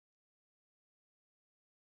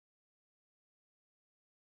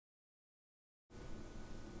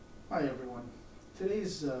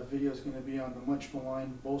Today's video is going to be on the much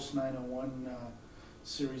maligned Bose 901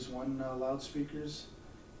 Series 1 loudspeakers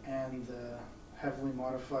and the heavily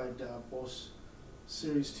modified Bose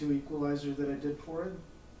Series 2 equalizer that I did for it.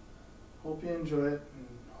 Hope you enjoy it and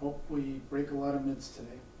hope we break a lot of mids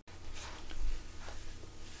today.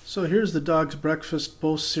 So here's the Dog's Breakfast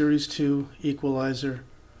Bose Series 2 equalizer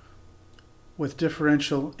with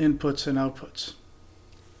differential inputs and outputs.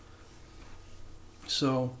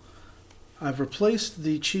 So I've replaced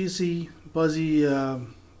the cheesy, buzzy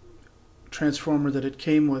transformer that it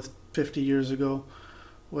came with 50 years ago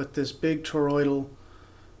with this big toroidal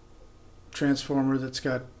transformer that's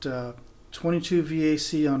got 22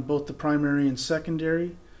 VAC on both the primary and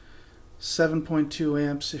secondary, 7.2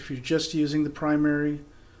 amps if you're just using the primary,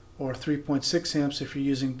 or 3.6 amps if you're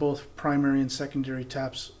using both primary and secondary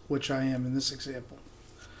taps, which I am in this example.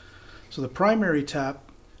 So the primary tap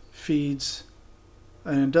feeds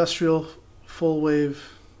an industrial full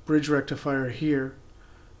wave bridge rectifier here,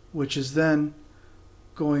 which is then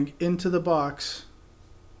going into the box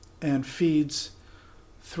and feeds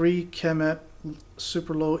 3 Chemet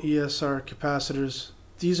super low ESR capacitors.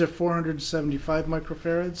 These are 475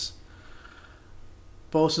 microfarads.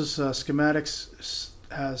 Bose's schematics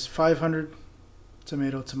has 500,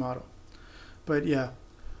 tomato. But yeah,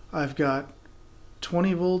 I've got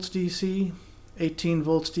 20 volts DC, 18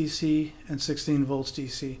 volts DC, and 16 volts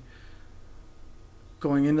DC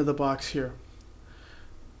going into the box here.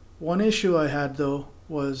 One issue I had though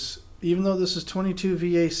was, even though this is 22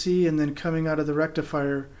 VAC and then coming out of the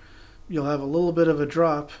rectifier you'll have a little bit of a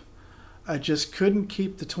drop, I just couldn't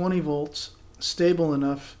keep the 20 volts stable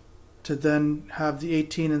enough to then have the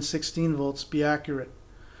 18 and 16 volts be accurate.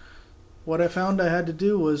 What I found I had to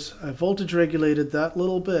do was I voltage regulated that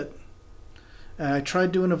little bit, and I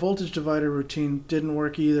tried doing a voltage divider routine, didn't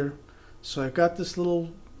work either. So I got this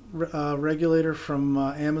little regulator from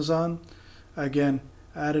Amazon. Again,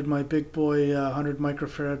 added my big boy 100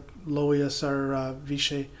 microfarad low ESR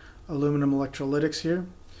Vichy aluminum electrolytics here,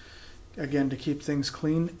 again to keep things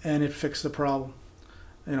clean, and it fixed the problem.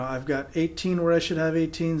 You know, I've got 18 where I should have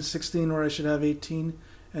 18, 16 where I should have 18,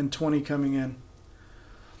 and 20 coming in.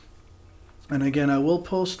 And again, I will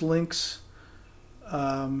post links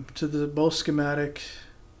to the Bose schematic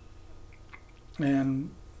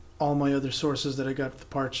and all my other sources that I got the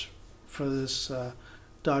parts for this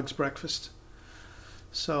Dog's Breakfast.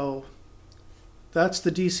 So that's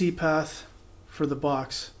the DC path for the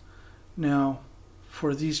box. Now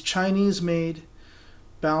for these Chinese made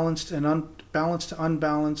balanced and unbalanced to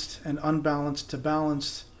unbalanced and unbalanced to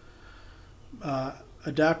balanced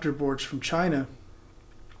adapter boards from China,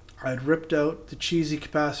 I'd ripped out the cheesy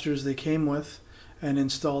capacitors they came with and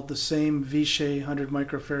installed the same Vichy 100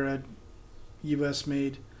 microfarad US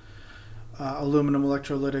made aluminum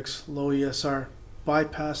electrolytics low ESR,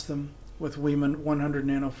 bypassed them with Wieman 100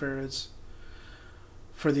 nanofarads.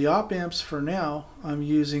 For the op amps for now, I'm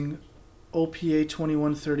using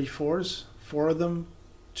OPA627AU 4 of them,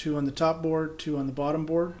 2 on the top board, 2 on the bottom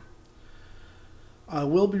board. I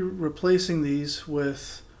will be replacing these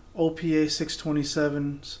with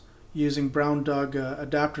OPA627s using Brown Dog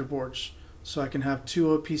adapter boards, so I can have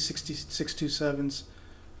 2 OP627s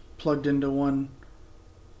plugged into one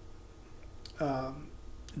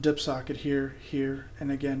dip socket here,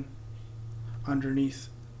 and again underneath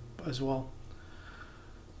as well.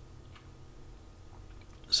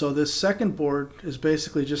 So this second board is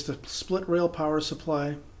basically just a split rail power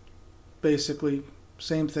supply, basically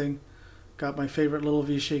same thing. Got my favorite little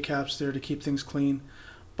V-shaped caps there to keep things clean.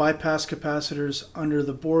 Bypass capacitors under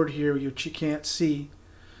the board here, which you can't see.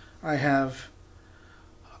 I have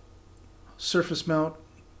surface mount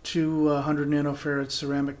 200 nanofarad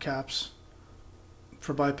ceramic caps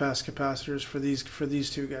for bypass capacitors for these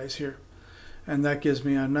two guys here, and that gives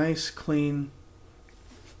me a nice clean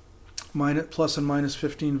plus and minus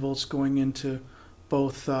 15 volts going into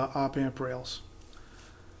both op amp rails.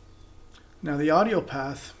 Now the audio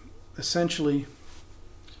path essentially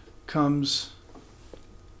comes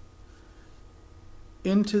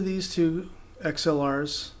into these two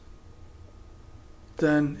XLRs,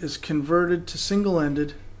 then is converted to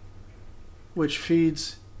single-ended, which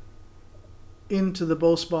feeds into the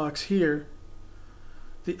Bose box here,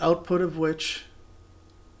 the output of which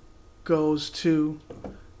goes to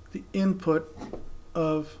the input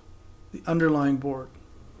of the underlying board.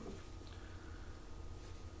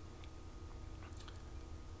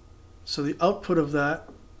 So the output of that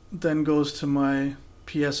then goes to my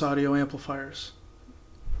PS audio amplifiers.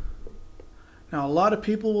 Now a lot of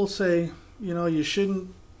people will say, you know, you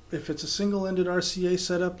shouldn't, if it's a single-ended RCA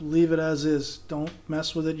setup, leave it as is. Don't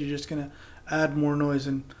mess with it. You're just going to add more noise.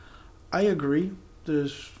 And I agree.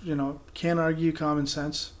 There's, can't argue common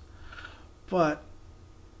sense. But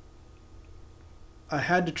I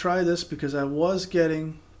had to try this because I was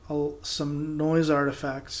getting some noise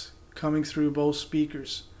artifacts coming through Bose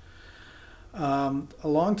speakers. A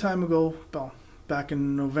long time ago, well, back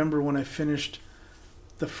in November when I finished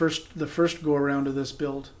the first go around of this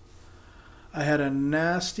build, I had a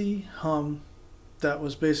nasty hum that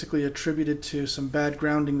was basically attributed to some bad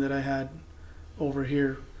grounding that I had over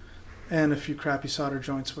here and a few crappy solder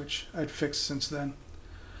joints, which I'd fixed since then.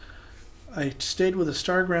 I stayed with a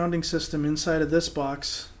star grounding system inside of this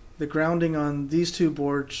box. The grounding on these two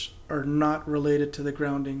boards are not related to the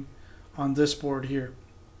grounding on this board here.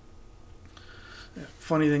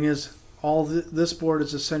 Funny thing is, this board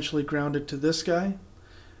is essentially grounded to this guy,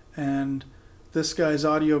 and this guy's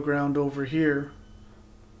audio ground over here,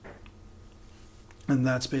 and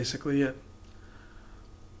that's basically it.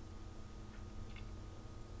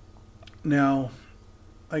 Now,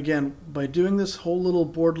 again, by doing this whole little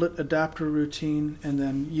boardlet adapter routine and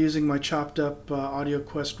then using my chopped up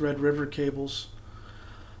AudioQuest Red River cables,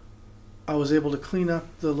 I was able to clean up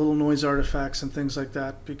the little noise artifacts and things like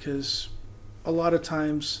that, because a lot of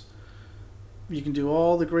times you can do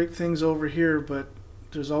all the great things over here, but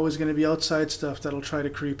there's always going to be outside stuff that'll try to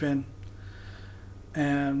creep in.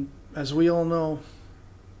 And as we all know,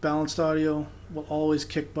 balanced audio will always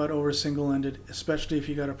kick butt over single-ended, especially if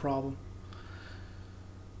you got a problem.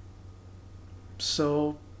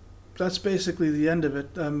 So that's basically the end of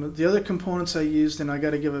it. The other components I used, and I got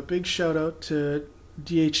to give a big shout out to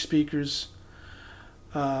DH Speakers.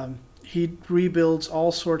 He rebuilds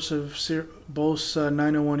all sorts of Bose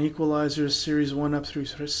 901 equalizers, Series 1 up through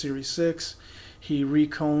Series 6. He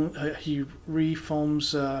refoams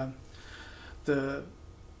the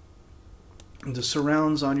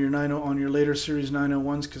surrounds on your later Series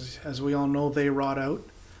 901s, because as we all know, they rot out.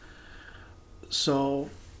 So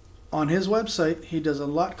on his website, he does a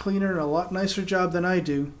lot cleaner and a lot nicer job than I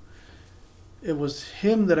do. It was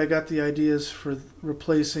him that I got the ideas for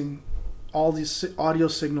replacing all these audio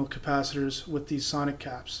signal capacitors with these sonic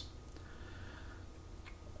caps.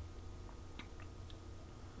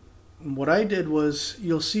 What I did was,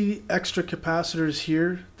 you'll see extra capacitors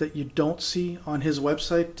here that you don't see on his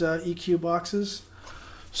website EQ boxes.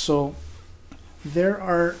 So there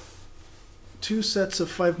are 2 sets of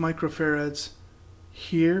 5 microfarads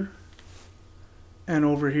here and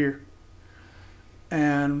over here.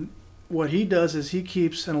 And what he does is he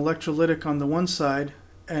keeps an electrolytic on the one side,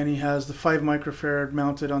 and he has the 5 microfarad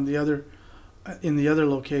mounted on the other, in the other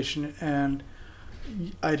location. And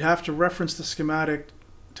I'd have to reference the schematic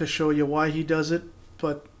to show you why he does it,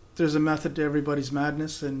 but there's a method to everybody's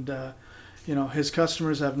madness, and his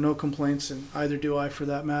customers have no complaints, and either do I, for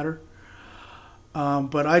that matter.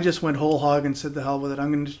 But I just went whole hog and said, the hell with it.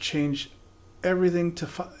 I'm going to change everything to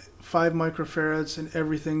 5 microfarads and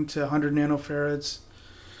everything to 100 nanofarads,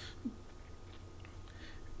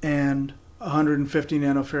 and 150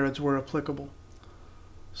 nanofarads were applicable.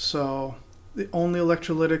 So the only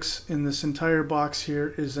electrolytics in this entire box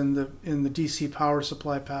here is in the DC power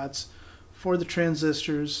supply pads for the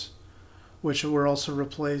transistors, which were also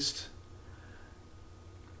replaced.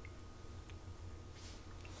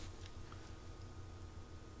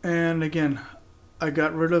 And again, I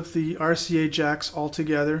got rid of the RCA jacks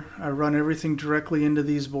altogether. I run everything directly into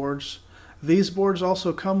these boards. These boards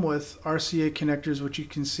also come with RCA connectors, which you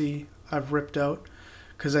can see I've ripped out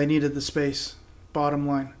because I needed the space, bottom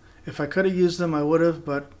line. If I could have used them, I would have,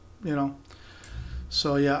 but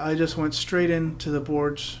So yeah, I just went straight into the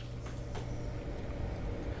boards.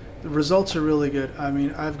 The results are really good. I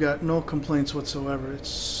mean, I've got no complaints whatsoever. It's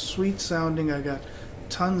sweet sounding. I got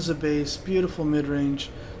tons of bass, beautiful mid-range.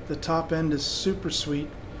 The top end is super sweet.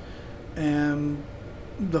 And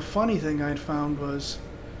the funny thing I found was,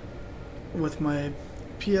 with my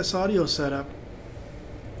PS Audio setup,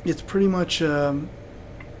 it's pretty much a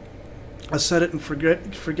set it and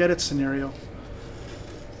forget it scenario.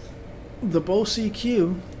 The Bose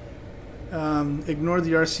EQ, ignore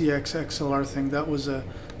the RCX XLR thing. That was a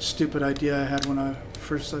stupid idea I had when I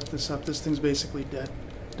first set this up. This thing's basically dead.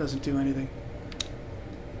 Doesn't do anything.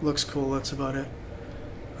 Looks cool, that's about it.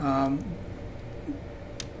 I'm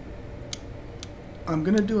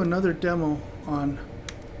going to do another demo on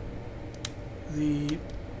the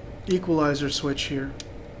equalizer switch here,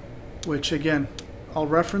 which again, I'll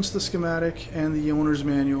reference the schematic and the owner's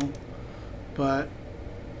manual, but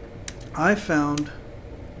I found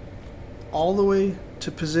all the way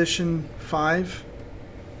to position 5,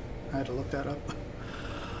 I had to look that up,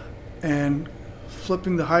 and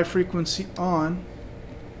flipping the high frequency on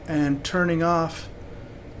and turning off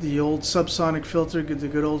the old subsonic filter, the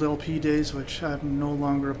good old LP days, which I'm no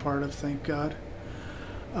longer a part of, thank God,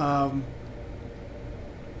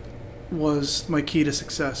 was my key to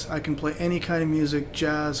success. I can play any kind of music,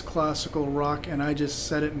 jazz, classical, rock, and I just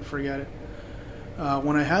set it and forget it.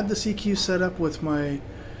 When I had this EQ set up with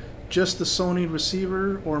just the Sony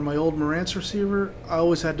receiver or my old Marantz receiver, I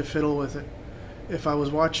always had to fiddle with it. If I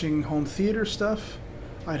was watching home theater stuff,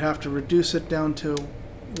 I'd have to reduce it down to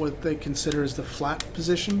what they consider as the flat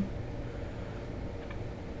position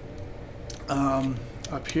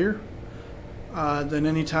up here. Then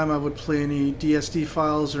anytime I would play any DSD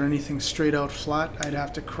files or anything straight out flat, I'd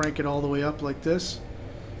have to crank it all the way up like this.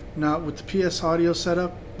 Now with the PS Audio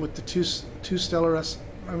setup, with the two Stellar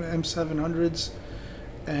M700s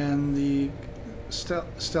and the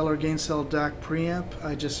Stellar Gainsell DAC preamp,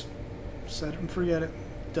 I just set it and forget it.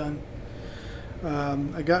 Done.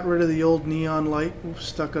 I got rid of the old neon light,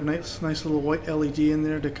 stuck a nice little white LED in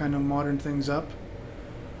there to kind of modern things up.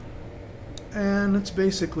 And that's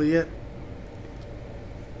basically it.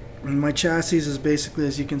 And my chassis is basically,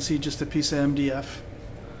 as you can see, just a piece of MDF.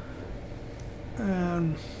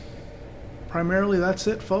 And primarily that's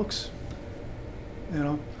it, folks. You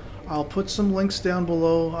know, I'll put some links down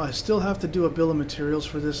below. I still have to do a bill of materials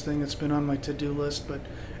for this thing. It's been on my to-do list, but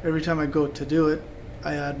every time I go to do it,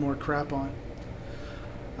 I add more crap on.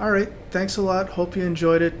 Alright, thanks a lot. Hope you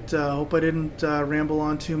enjoyed it. Hope I didn't ramble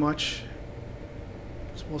on too much.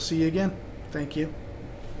 So we'll see you again. Thank you.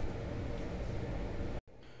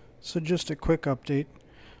 So just a quick update.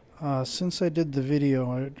 Since I did the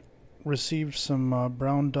video, I received some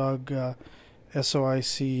Brown Dog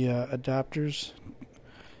SOIC adapters,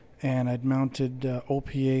 and I'd mounted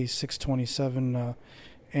OPA627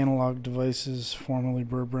 analog devices, formerly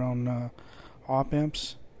Burr Brown op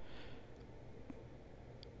amps.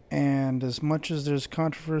 And as much as there's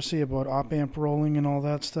controversy about op amp rolling and all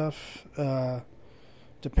that stuff,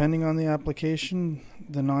 depending on the application,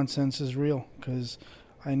 the nonsense is real, because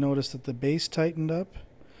I noticed that the bass tightened up,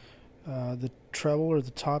 the treble or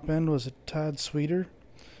the top end was a tad sweeter,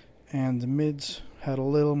 and the mids had a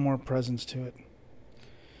little more presence to it.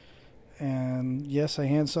 And yes, I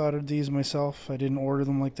hand soldered these myself. I didn't order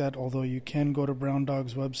them like that, although you can go to Brown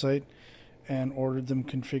Dog's website and order them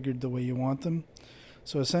configured the way you want them.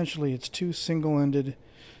 So essentially it's two single-ended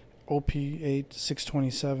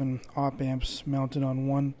OPA627 op amps mounted on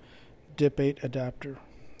one DIP 8 adapter.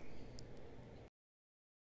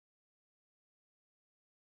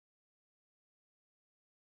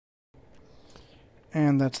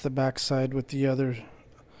 And that's the back side with the other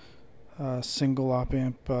single op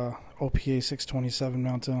amp OPA627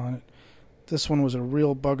 mounted on it. This one was a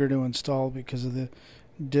real bugger to install because of the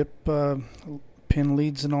DIP pin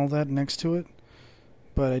leads and all that next to it.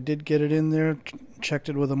 But I did get it in there, checked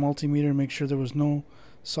it with a multimeter, make sure there was no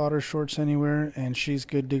solder shorts anywhere, and she's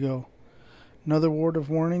good to go. Another word of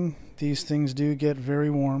warning, these things do get very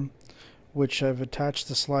warm, which I've attached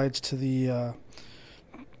the slides to the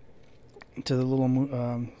little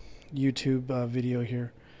YouTube video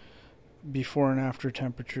here, before and after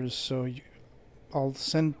temperatures. So I'll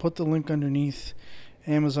put the link underneath.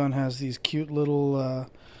 Amazon has these cute little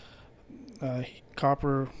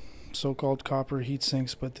so-called copper heat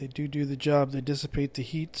sinks, but they do the job. They dissipate the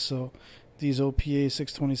heat, so these OPA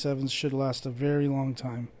 627s should last a very long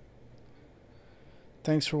time.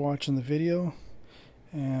 Thanks for watching the video,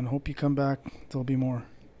 and hope you come back. There'll be more.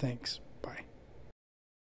 Thanks.